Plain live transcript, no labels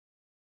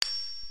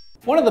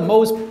One of the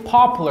most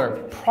popular,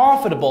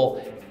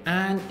 profitable,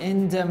 and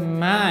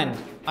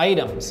in-demand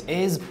items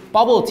is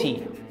bubble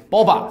tea,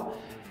 Boba.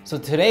 So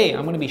today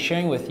I'm going to be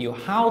sharing with you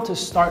how to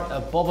start a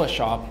boba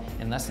shop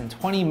in less than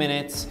 20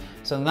 minutes,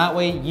 so that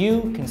way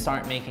you can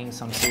start making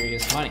some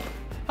serious money.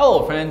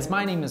 Hello friends,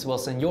 my name is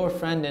Wilson, your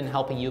friend in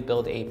helping you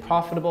build a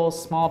profitable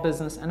small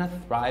business and a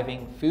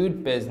thriving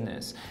food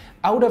business.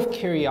 Out of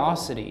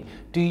curiosity,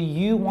 do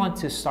you want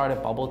to start a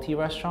bubble tea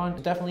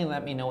restaurant? Definitely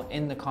let me know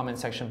in the comment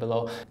section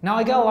below. Now,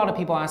 I get a lot of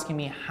people asking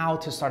me how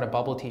to start a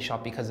bubble tea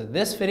shop. Because of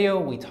this video,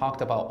 we talked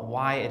about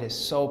why it is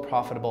so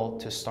profitable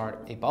to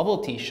start a bubble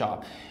tea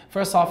shop.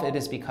 First off, it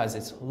is because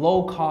it's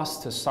low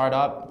cost to start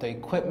up. The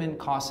equipment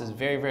cost is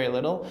very, very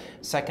little.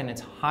 Second,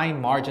 it's high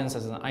margins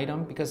as an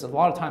item because a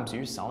lot of times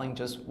you're selling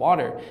just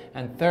water.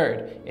 And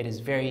third, it is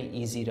very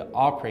easy to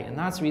operate. And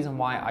that's the reason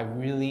why I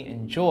really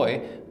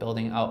enjoy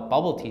building out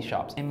bubble tea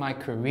shops. In my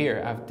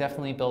career, I've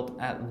definitely built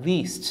at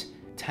least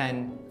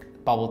 10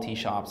 bubble tea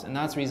shops, and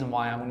that's the reason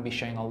why I'm going to be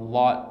sharing a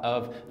lot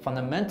of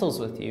fundamentals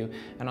with you.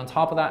 And on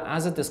top of that,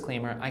 as a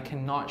disclaimer, I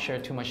cannot share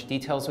too much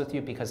details with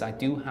you because I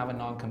do have a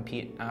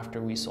non-compete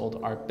after we sold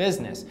our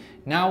business.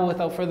 Now,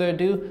 without further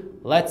ado,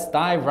 let's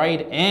dive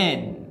right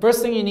in.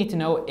 First thing you need to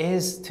know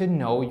is to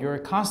know your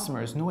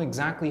customers. Know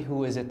exactly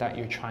who is it that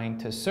you're trying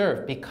to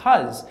serve,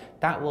 because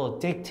that will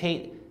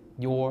dictate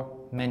your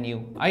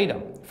menu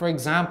item. For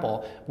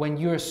example, when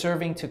you're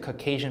serving to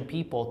Caucasian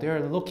people,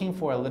 they're looking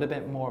for a little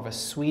bit more of a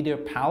sweeter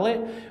palate,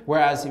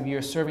 whereas if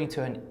you're serving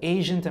to an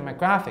Asian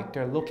demographic,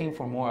 they're looking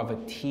for more of a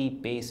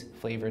tea-based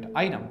flavored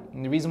item.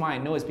 And the reason why I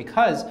know is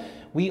because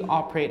we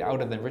operate out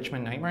of the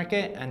Richmond night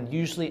market, and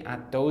usually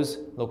at those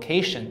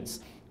locations,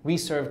 we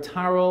serve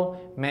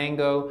taro,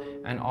 mango,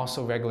 and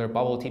also regular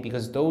bubble tea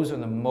because those are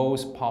the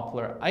most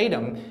popular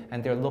item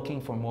and they're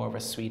looking for more of a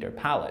sweeter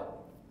palate.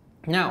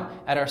 Now,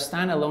 at our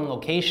standalone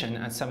location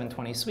at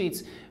 720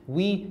 Sweets,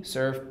 we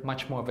serve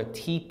much more of a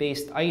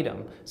tea-based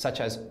item,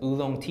 such as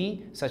oolong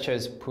tea, such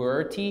as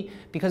pu'er tea,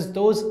 because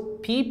those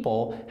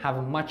people have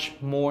a much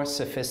more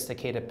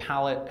sophisticated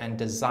palate and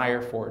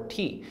desire for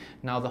tea.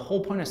 Now, the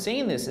whole point of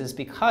saying this is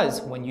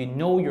because when you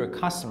know your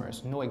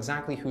customers, know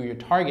exactly who you're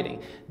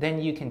targeting,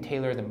 then you can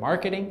tailor the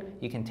marketing,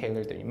 you can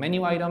tailor the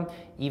menu item.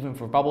 Even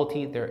for bubble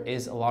tea, there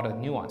is a lot of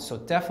nuance. So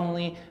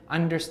definitely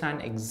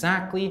understand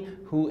exactly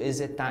who is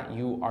it that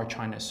you are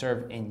trying to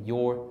serve in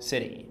your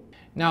city.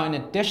 Now, in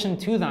addition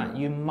to that,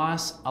 you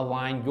must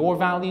align your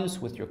values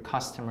with your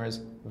customers'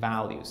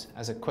 values.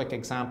 As a quick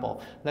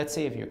example, let's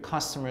say if your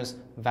customers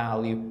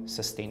value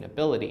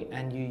sustainability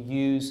and you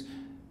use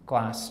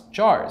glass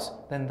jars,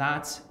 then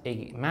that's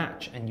a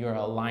match and you're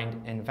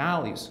aligned in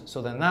values.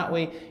 So then that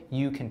way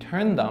you can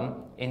turn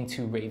them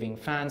into raving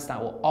fans that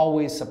will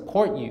always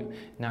support you.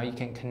 Now you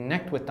can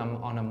connect with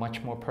them on a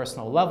much more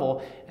personal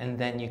level, and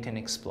then you can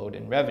explode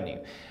in revenue.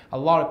 A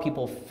lot of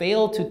people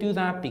fail to do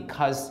that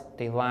because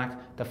they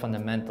lack the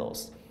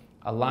fundamentals.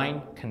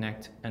 Align,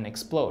 connect, and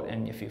explode.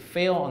 And if you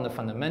fail on the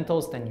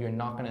fundamentals, then you're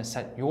not going to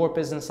set your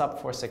business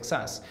up for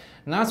success.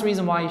 And that's the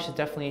reason why you should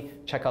definitely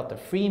check out the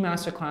free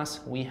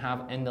masterclass we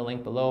have in the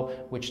link below,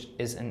 which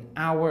is an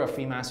hour of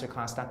free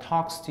masterclass that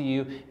talks to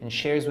you and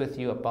shares with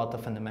you about the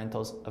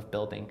fundamentals of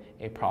building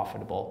a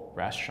profitable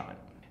restaurant.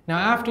 Now,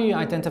 after you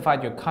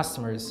identified your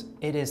customers,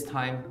 it is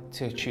time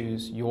to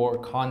choose your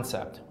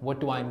concept. What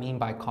do I mean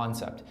by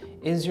concept?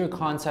 Is your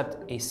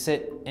concept a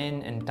sit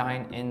in and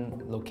dine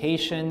in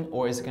location,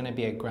 or is it going to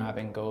be a grab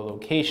and go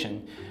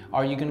location?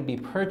 Are you going to be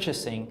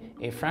purchasing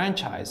a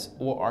franchise,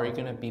 or are you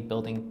going to be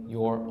building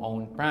your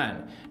own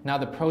brand? Now,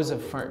 the pros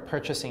of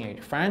purchasing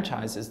a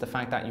franchise is the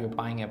fact that you're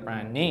buying a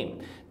brand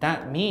name.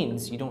 That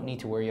means you don't need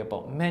to worry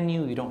about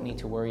menu, you don't need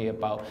to worry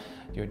about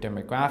your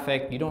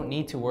demographic, you don't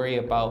need to worry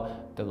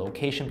about the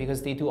location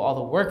because they do all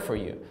the work for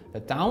you. The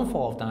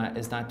downfall of that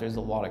is that there's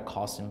a lot of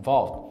cost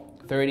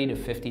involved. $30,000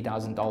 to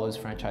 $50,000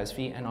 franchise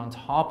fee, and on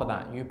top of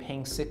that, you're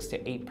paying 6 to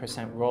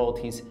 8%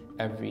 royalties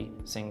every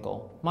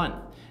single month.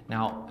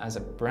 Now, as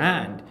a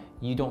brand,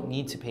 you don't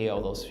need to pay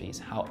all those fees.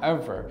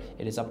 However,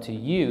 it is up to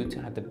you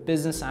to have the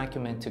business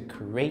acumen to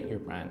create your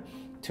brand,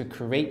 to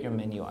create your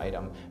menu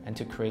item, and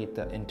to create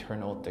the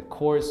internal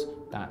decors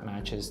that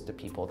matches the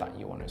people that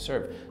you want to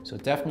serve. So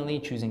definitely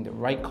choosing the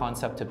right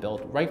concept to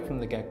build right from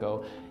the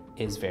get-go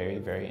is very,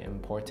 very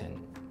important.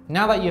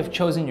 Now that you've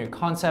chosen your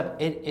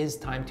concept, it is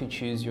time to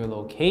choose your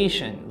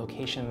location.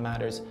 Location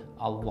matters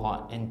a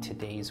lot in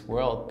today's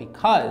world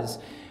because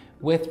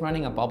with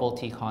running a bubble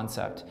tea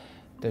concept,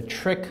 the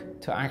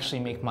trick to actually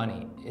make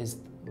money is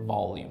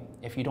volume.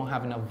 If you don't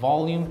have enough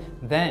volume,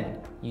 then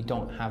you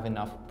don't have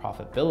enough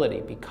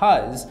profitability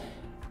because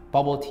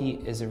bubble tea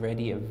is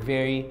already a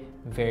very,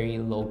 very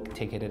low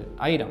ticketed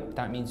item.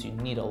 That means you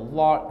need a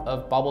lot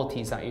of bubble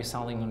teas that you're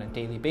selling on a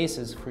daily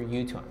basis for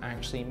you to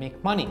actually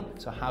make money.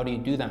 So how do you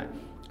do that?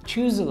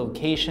 Choose a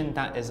location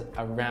that is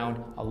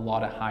around a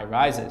lot of high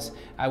rises.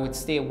 I would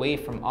stay away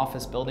from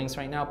office buildings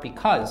right now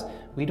because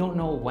we don't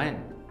know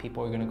when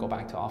people are going to go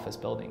back to office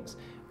buildings.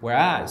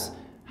 Whereas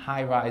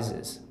high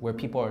rises where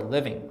people are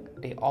living,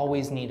 they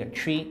always need a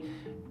treat,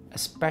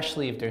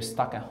 especially if they're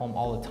stuck at home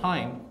all the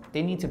time.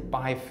 They need to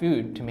buy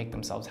food to make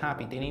themselves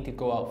happy. They need to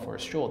go out for a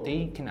stroll.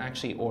 They can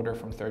actually order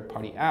from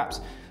third-party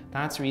apps.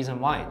 That's the reason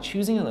why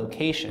choosing a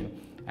location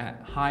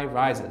at high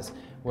rises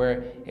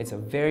where it's a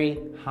very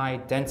high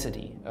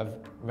density of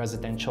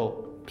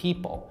residential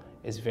people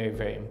is very,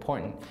 very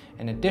important.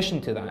 In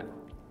addition to that,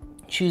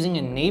 choosing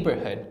a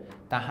neighborhood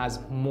that has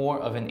more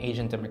of an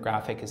Asian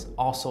demographic is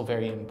also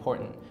very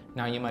important.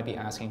 Now you might be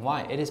asking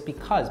why. It is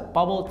because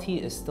bubble tea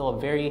is still a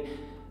very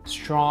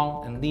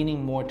strong and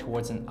leaning more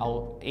towards an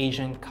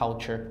Asian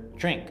culture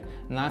drink.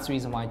 And that's the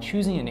reason why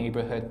choosing a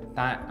neighborhood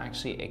that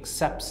actually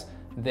accepts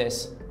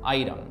this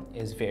item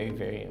is very,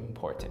 very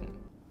important.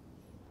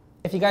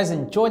 If you guys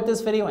enjoyed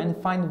this video and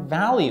find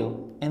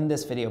value in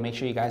this video, make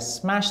sure you guys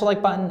smash the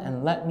like button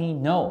and let me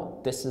know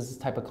this is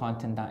the type of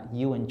content that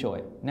you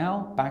enjoy.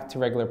 Now, back to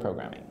regular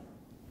programming.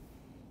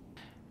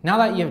 Now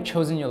that you have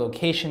chosen your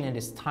location, it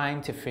is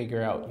time to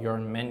figure out your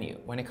menu.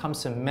 When it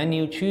comes to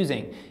menu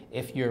choosing,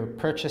 if you're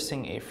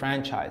purchasing a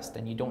franchise,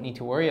 then you don't need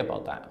to worry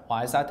about that.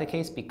 Why is that the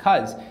case?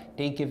 Because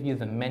they give you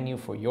the menu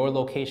for your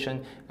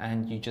location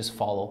and you just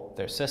follow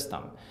their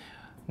system.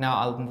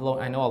 Now,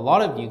 I know a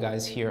lot of you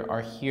guys here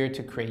are here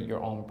to create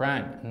your own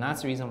brand, and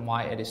that's the reason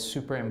why it is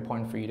super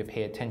important for you to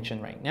pay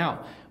attention right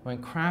now. When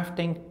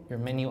crafting your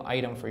menu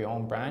item for your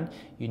own brand,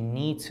 you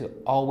need to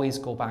always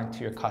go back to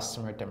your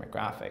customer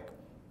demographic.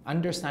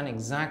 Understand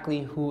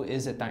exactly who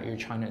is it that you're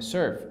trying to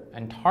serve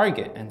and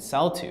target and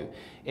sell to.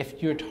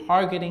 If you're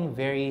targeting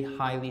very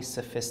highly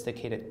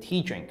sophisticated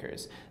tea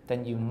drinkers,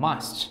 then you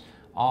must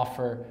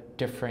offer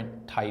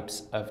different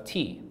types of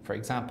tea. For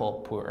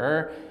example,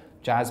 pu'er,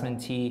 jasmine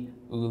tea,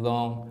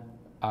 oolong,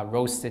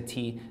 roasted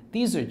tea.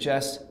 These are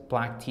just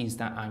black teas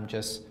that I'm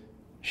just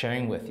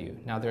sharing with you.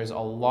 Now there's a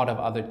lot of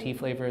other tea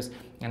flavors,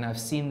 and I've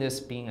seen this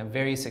being a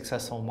very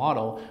successful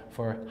model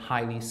for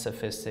highly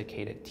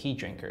sophisticated tea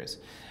drinkers.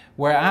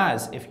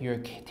 Whereas if you're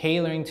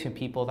tailoring to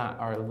people that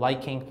are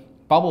liking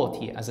bubble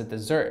tea as a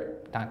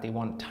dessert, that they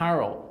want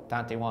taro,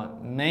 that they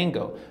want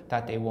mango,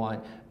 that they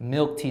want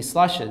milk tea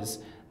slushes,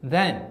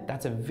 then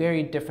that's a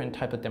very different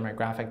type of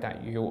demographic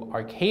that you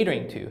are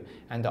catering to,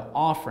 and the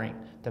offering,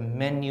 the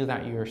menu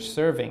that you're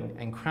serving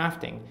and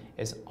crafting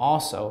is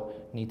also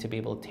need to be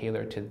able to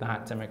tailor to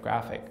that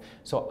demographic.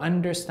 So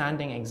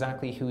understanding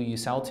exactly who you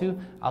sell to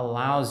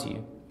allows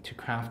you to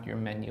craft your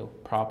menu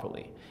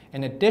properly.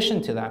 In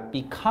addition to that,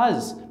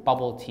 because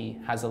bubble tea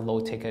has a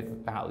low ticket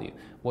value,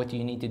 what do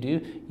you need to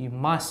do? You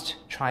must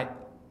try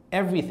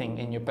everything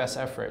in your best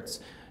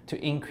efforts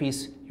to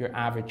increase your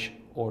average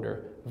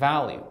order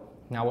value.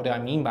 Now, what do I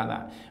mean by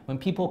that? When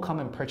people come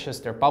and purchase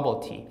their bubble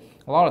tea,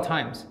 a lot of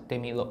times they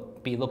may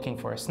be looking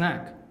for a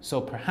snack.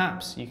 So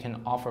perhaps you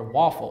can offer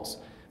waffles.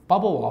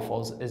 Bubble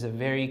waffles is a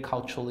very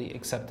culturally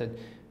accepted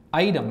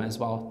item as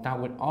well that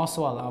would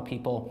also allow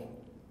people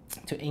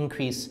to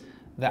increase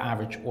the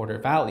average order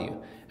value.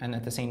 And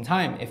at the same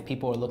time, if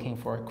people are looking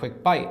for a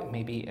quick bite,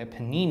 maybe a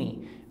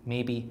panini,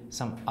 maybe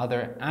some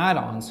other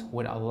add-ons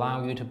would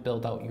allow you to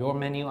build out your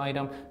menu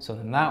item, so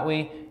then that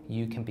way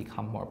you can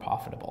become more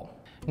profitable.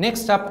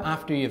 Next up,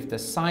 after you've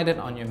decided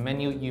on your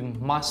menu, you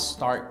must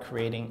start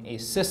creating a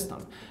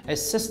system. A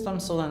system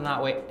so then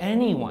that way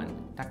anyone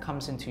that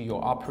comes into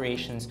your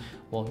operations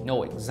will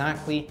know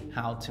exactly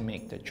how to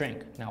make the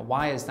drink. Now,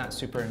 why is that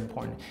super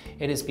important?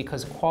 It is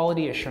because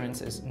quality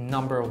assurance is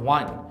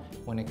 #1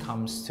 when it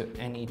comes to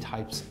any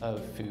types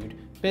of food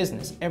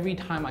business. Every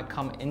time I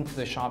come into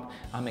the shop,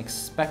 I'm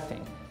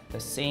expecting the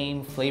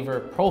same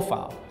flavor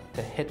profile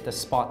to hit the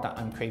spot that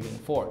I'm craving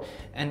for.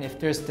 And if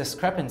there's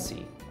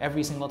discrepancy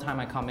every single time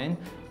I come in,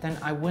 then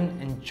I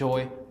wouldn't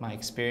enjoy my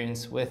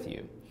experience with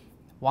you.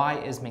 Why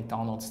is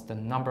McDonald's the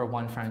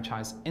 #1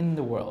 franchise in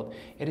the world?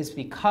 It is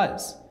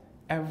because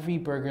every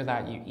burger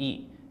that you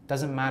eat,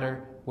 doesn't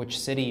matter which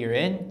city you're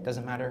in,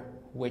 doesn't matter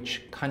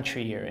which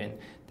country you're in,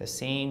 the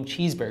same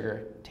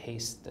cheeseburger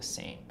tastes the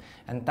same.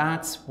 And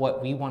that's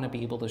what we want to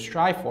be able to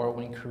strive for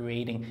when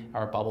creating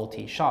our bubble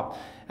tea shop.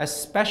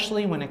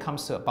 Especially when it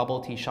comes to a bubble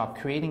tea shop,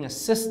 creating a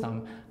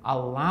system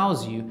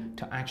allows you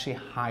to actually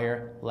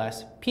hire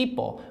less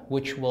people,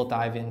 which we'll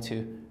dive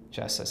into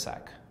just a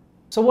sec.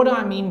 So what do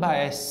I mean by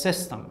a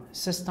system?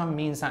 System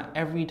means that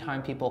every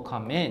time people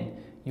come in,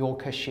 your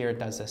cashier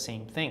does the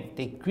same thing.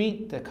 They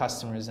greet the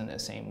customers in the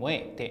same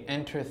way. They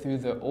enter through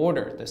the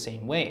order the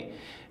same way.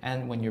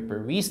 And when your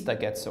barista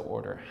gets the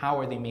order, how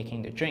are they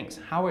making the drinks?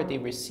 How are they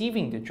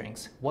receiving the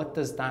drinks? What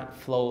does that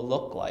flow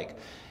look like?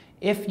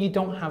 If you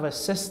don't have a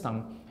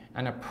system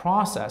and a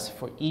process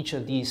for each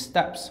of these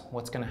steps,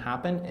 what's going to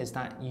happen is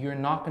that you're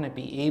not going to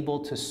be able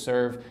to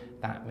serve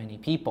that many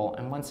people.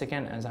 And once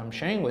again, as I'm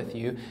sharing with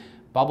you,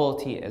 bubble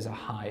tea is a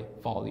high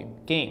volume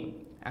game.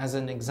 As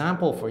an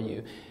example for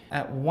you,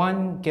 at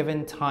one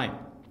given time,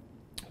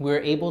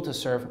 we're able to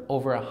serve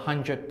over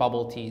 100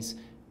 bubble teas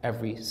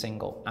every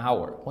single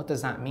hour. What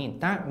does that mean?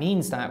 That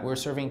means that we're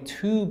serving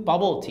 2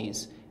 bubble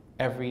teas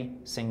every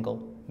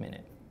single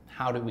minute.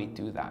 How do we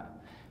do that?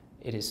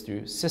 It is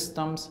through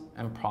systems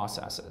and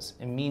processes.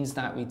 It means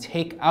that we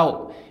take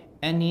out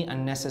any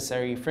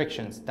unnecessary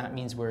frictions. That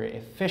means we're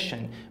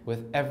efficient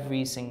with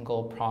every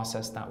single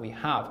process that we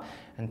have.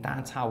 And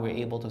that's how we're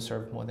able to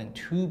serve more than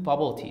 2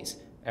 bubble teas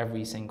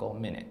every single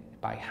minute,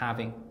 by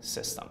having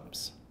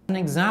systems. An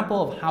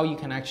example of how you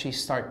can actually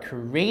start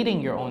creating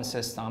your own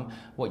system,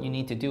 what you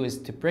need to do is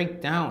to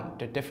break down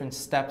the different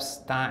steps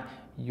that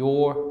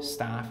your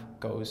staff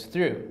goes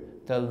through.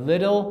 The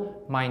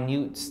little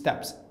minute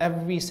steps,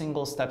 every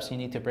single steps, you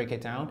need to break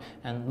it down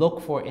and look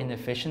for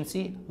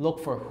inefficiency, look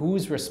for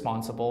who's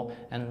responsible,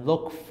 and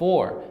look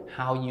for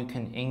how you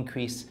can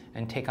increase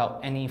and take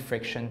out any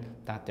friction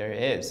that there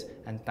is.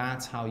 And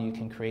that's how you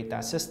can create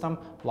that system,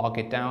 log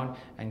it down,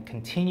 and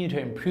continue to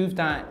improve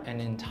that.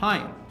 And in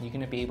time, you're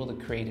going to be able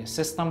to create a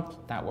system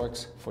that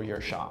works for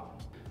your shop.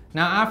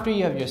 Now, after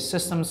you have your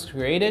systems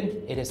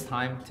created, it is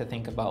time to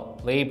think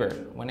about labor.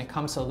 When it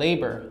comes to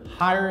labor,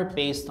 hire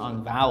based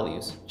on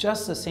values.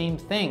 Just the same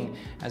thing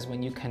as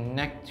when you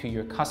connect to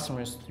your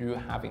customers through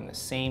having the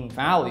same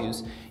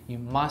values, you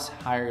must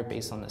hire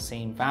based on the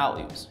same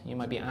values. You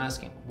might be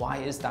asking, why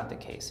is that the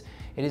case?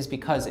 It is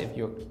because if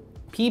your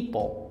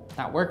people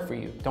that work for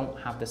you don't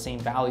have the same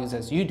values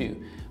as you do,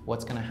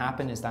 what's going to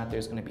happen is that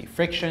there's going to be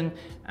friction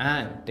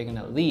and they're going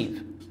to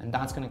leave. And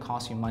that's going to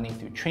cost you money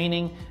through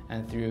training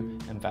and through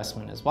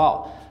investment as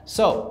well.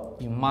 So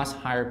you must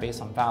hire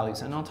based on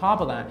values. And on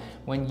top of that,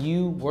 when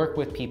you work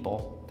with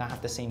people that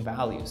have the same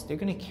values, they're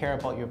going to care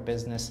about your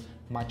business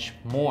much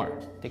more.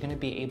 They're going to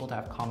be able to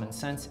have common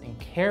sense and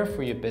care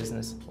for your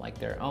business like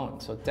their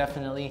own. So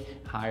definitely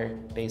hire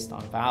based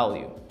on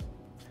value.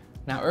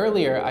 Now,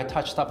 earlier I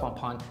touched up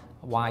upon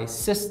why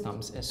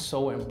systems is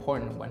so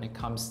important when it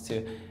comes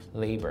to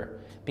labor.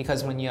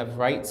 Because when you have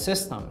right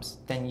systems,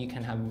 then you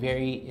can have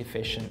very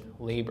efficient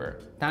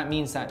labor. That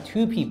means that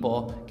 2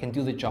 people can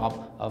do the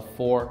job of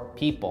 4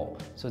 people.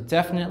 So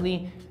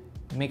definitely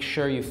make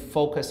sure you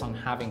focus on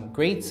having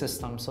great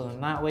systems so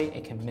that way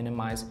it can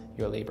minimize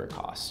your labor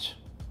cost.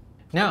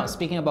 Now,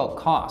 speaking about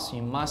costs,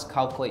 you must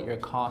calculate your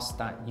costs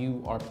that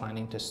you are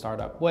planning to start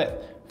up with.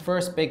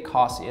 First big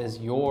cost is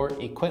your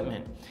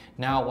equipment.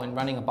 Now, when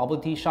running a bubble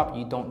tea shop,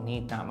 you don't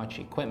need that much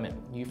equipment.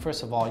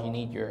 First of all, you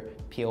need your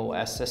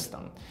POS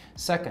system.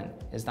 Second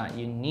is that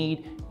you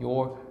need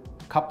your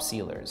cup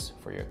sealers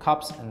for your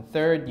cups. And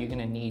third, you're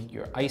gonna need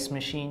your ice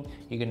machine,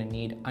 you're gonna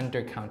need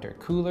under-counter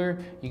cooler,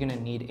 you're gonna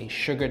need a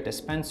sugar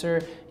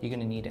dispenser, you're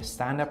gonna need a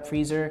stand-up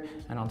freezer,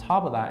 and on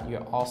top of that,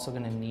 you're also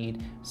gonna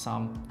need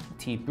some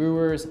tea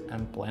brewers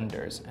and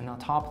blenders. And on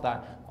top of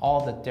that,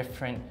 all the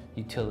different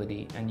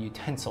utility and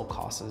utensil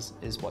costs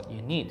is what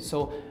you need.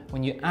 So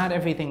when you add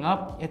everything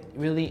up, it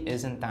really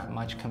isn't that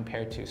much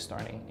compared to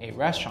starting a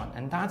restaurant.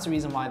 And that's the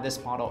reason why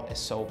this model is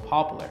so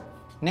popular.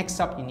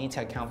 Next up, you need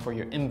to account for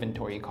your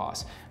inventory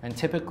costs. And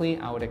typically,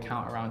 I would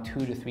account around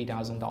 $2,000 to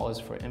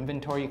 $3,000 for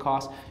inventory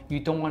costs. You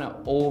don't want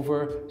to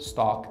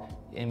overstock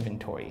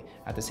inventory.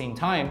 At the same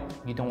time,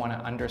 you don't want to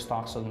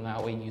understock so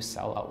that way you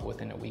sell out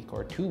within a week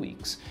or 2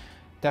 weeks.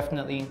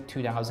 Definitely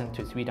 $2,000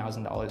 to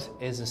 $3,000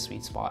 is a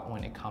sweet spot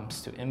when it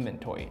comes to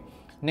inventory.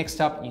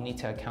 Next up, you need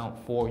to account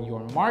for your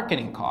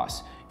marketing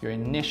costs, your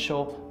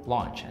initial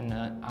launch. And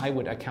I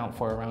would account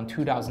for around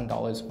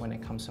 $2,000 when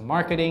it comes to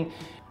marketing.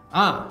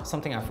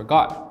 Something I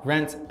forgot,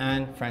 rent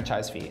and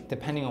franchise fee.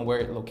 Depending on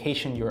where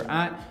location you're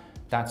at,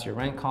 that's your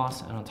rent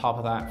cost. And on top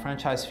of that,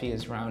 franchise fee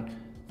is around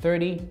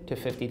 $30,000 to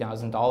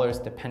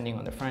 $50,000 depending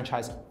on the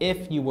franchise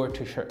if you were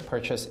to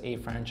purchase a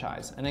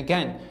franchise. And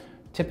again,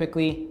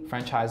 typically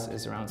franchise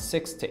is around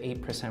 6 to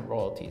 8%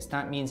 royalties.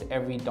 That means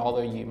every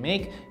dollar you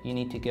make, you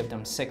need to give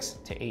them 6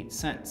 to 8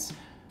 cents,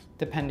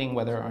 depending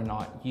whether or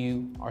not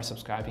you are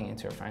subscribing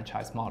into a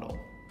franchise model.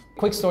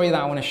 Quick story that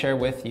I want to share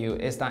with you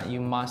is that you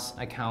must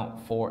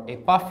account for a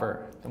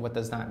buffer. And what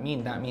does that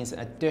mean? That means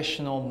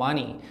additional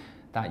money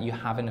that you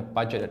haven't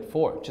budgeted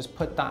for. Just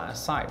put that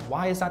aside.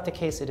 Why is that the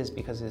case? It is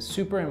because it's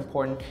super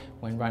important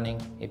when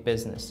running a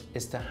business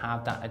is to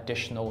have that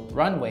additional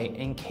runway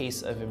in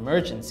case of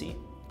emergency.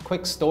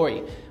 Quick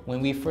story,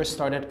 when we first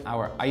started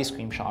our ice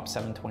cream shop,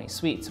 720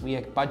 Sweets, we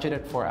had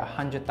budgeted for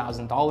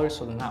 $100,000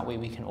 so then that way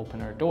we can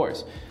open our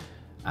doors.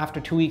 After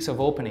 2 weeks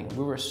of opening,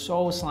 we were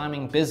so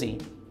slamming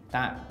busy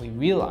that we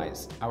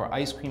realized our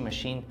ice cream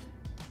machine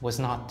was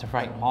not the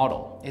right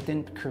model. It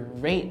didn't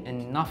create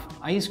enough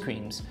ice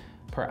creams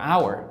per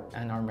hour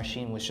and our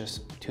machine was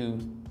just too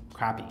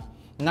crappy.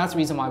 And that's the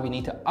reason why we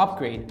need to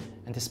upgrade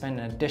and to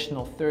spend an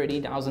additional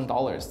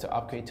 $30,000 to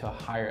upgrade to a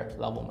higher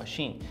level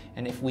machine.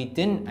 And if we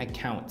didn't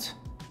account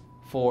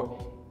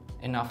for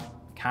enough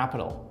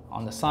capital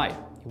on the side,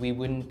 we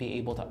wouldn't be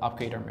able to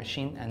upgrade our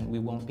machine and we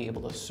won't be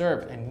able to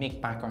serve and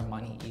make back our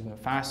money even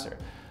faster.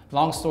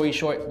 Long story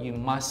short, you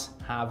must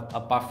have a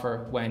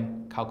buffer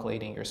when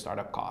calculating your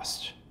startup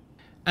cost.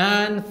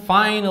 And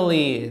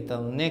finally,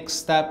 the next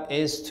step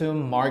is to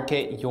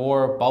market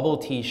your bubble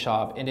tea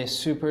shop. It is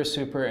super,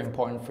 super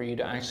important for you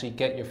to actually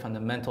get your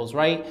fundamentals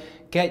right,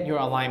 get your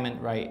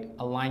alignment right,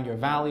 align your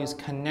values,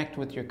 connect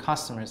with your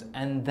customers,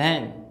 and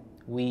then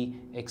we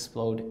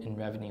explode in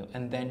revenue,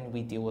 and then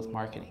we deal with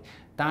marketing.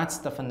 That's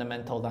the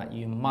fundamental that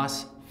you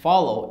must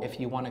follow if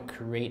you want to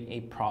create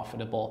a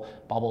profitable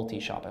bubble tea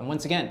shop. And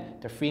once again,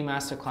 the free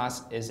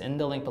masterclass is in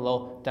the link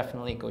below.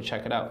 Definitely go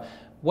check it out.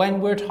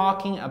 When we're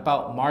talking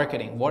about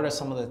marketing, what are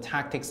some of the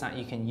tactics that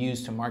you can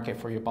use to market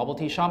for your bubble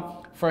tea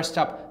shop? First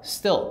up,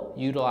 still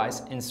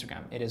utilize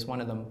Instagram. It is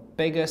one of the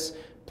biggest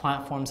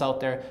platforms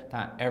out there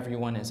that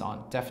everyone is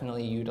on.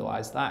 Definitely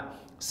utilize that.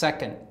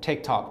 Second,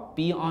 TikTok.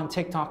 Be on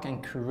TikTok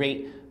and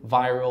create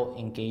viral,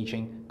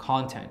 engaging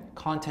content.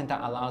 Content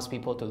that allows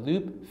people to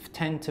loop.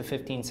 10 to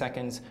 15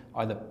 seconds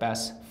are the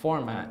best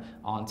format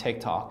on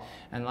TikTok.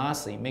 And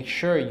lastly, make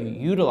sure you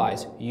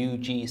utilize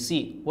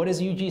UGC. What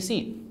is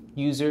UGC?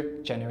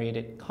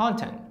 User-generated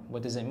content.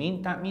 What does it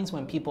mean? That means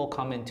when people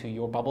come into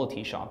your bubble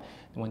tea shop,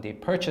 when they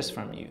purchase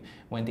from you,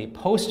 when they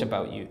post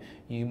about you,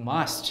 you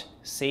must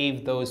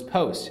save those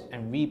posts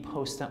and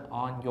repost them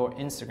on your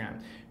Instagram,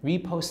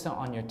 repost it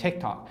on your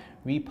TikTok,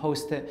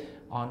 repost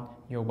it on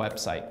your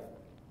website.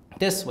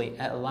 This way,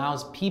 it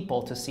allows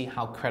people to see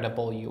how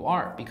credible you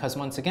are, because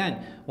once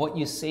again, what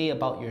you say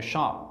about your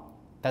shop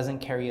doesn't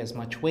carry as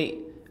much weight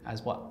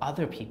as what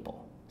other people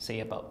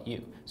say about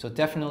you. So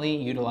definitely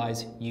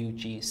utilize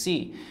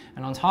UGC.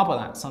 And on top of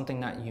that,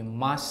 something that you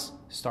must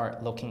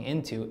start looking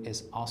into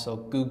is also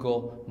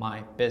Google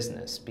My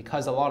Business,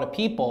 because a lot of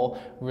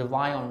people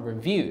rely on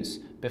reviews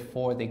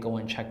before they go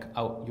and check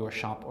out your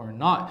shop or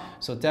not.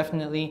 So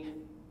definitely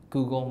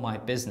Google My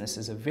Business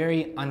is a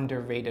very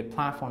underrated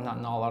platform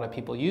that not a lot of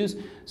people use.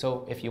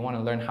 So if you want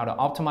to learn how to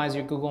optimize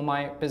your Google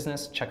My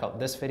Business, check out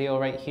this video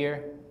right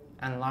here.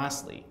 And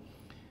lastly,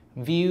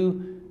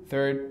 view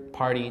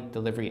third-party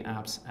delivery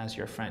apps as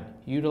your friend.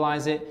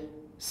 Utilize it,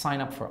 sign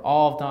up for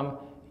all of them,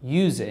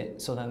 use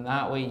it, so then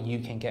that way you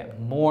can get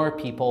more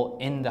people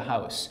in the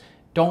house.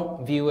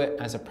 Don't view it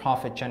as a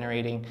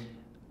profit-generating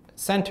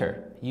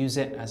center. Use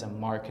it as a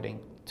marketing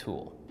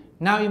tool.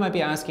 Now you might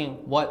be asking,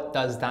 what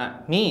does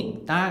that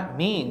mean? That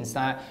means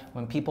that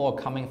when people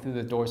are coming through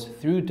the doors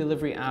through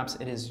delivery apps,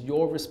 it is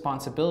your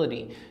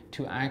responsibility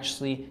to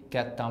actually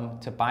get them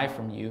to buy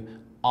from you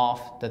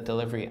off the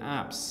delivery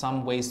apps.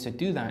 Some ways to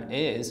do that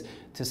is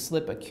to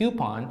slip a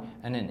coupon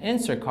and an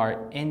insert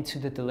cart into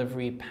the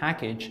delivery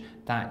package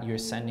that you're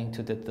sending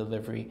to the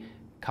delivery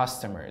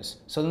customers.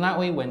 So then that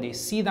way, when they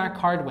see that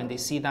card, when they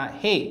see that,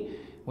 hey,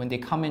 when they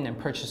come in and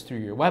purchase through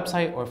your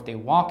website, or if they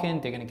walk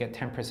in, they're gonna get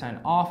 10%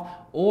 off,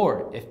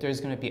 or if there's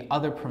gonna be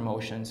other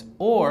promotions,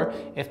 or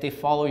if they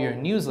follow your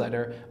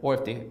newsletter, or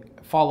if they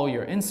follow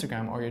your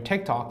Instagram or your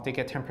TikTok, they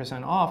get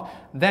 10% off,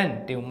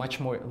 then they're much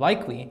more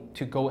likely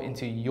to go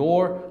into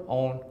your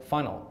own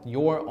funnel,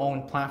 your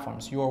own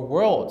platforms, your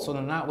world. So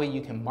then that way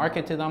you can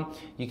market to them,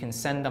 you can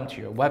send them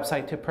to your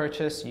website to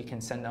purchase, you can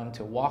send them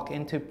to walk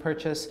in to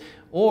purchase,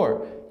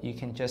 or you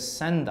can just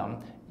send them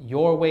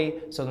your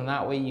way, so then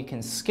that way you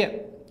can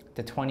skip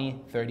the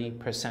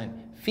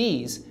 20–30%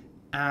 fees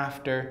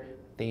after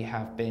they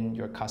have been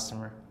your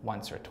customer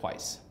once or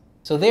twice.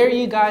 So there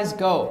you guys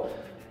go.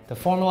 The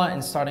formula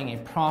in starting a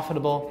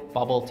profitable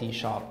bubble tea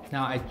shop.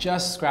 Now I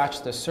just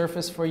scratched the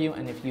surface for you,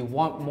 and if you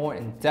want more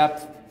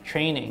in-depth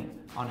training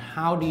on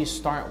how do you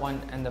start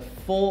one and the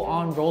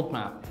full-on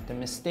roadmap, the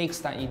mistakes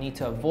that you need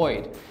to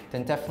avoid,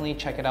 then definitely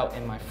check it out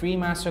in my free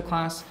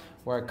masterclass,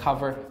 where I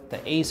cover the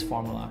ACE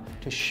formula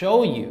to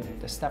show you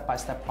the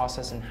step-by-step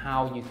process and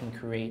how you can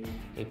create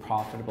a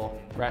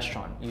profitable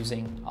restaurant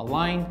using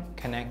Align,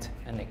 Connect,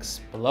 and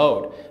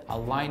Explode.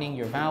 Aligning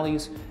your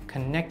values,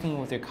 connecting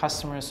with your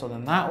customers, so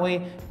then that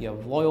way you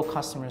have loyal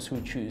customers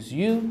who choose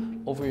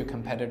you over your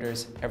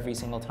competitors every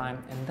single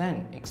time, and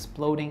then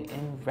exploding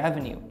in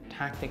revenue,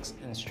 tactics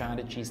and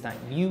strategies that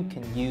you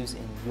can use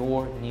in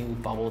your new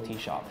bubble tea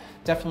shop.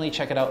 Definitely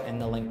check it out in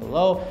the link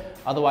below.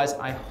 Otherwise,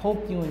 I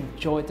hope you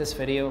enjoyed this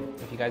video.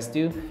 If you guys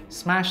do,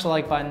 smash the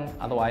like button.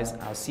 Otherwise,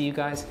 I'll see you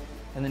guys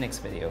in the next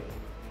video.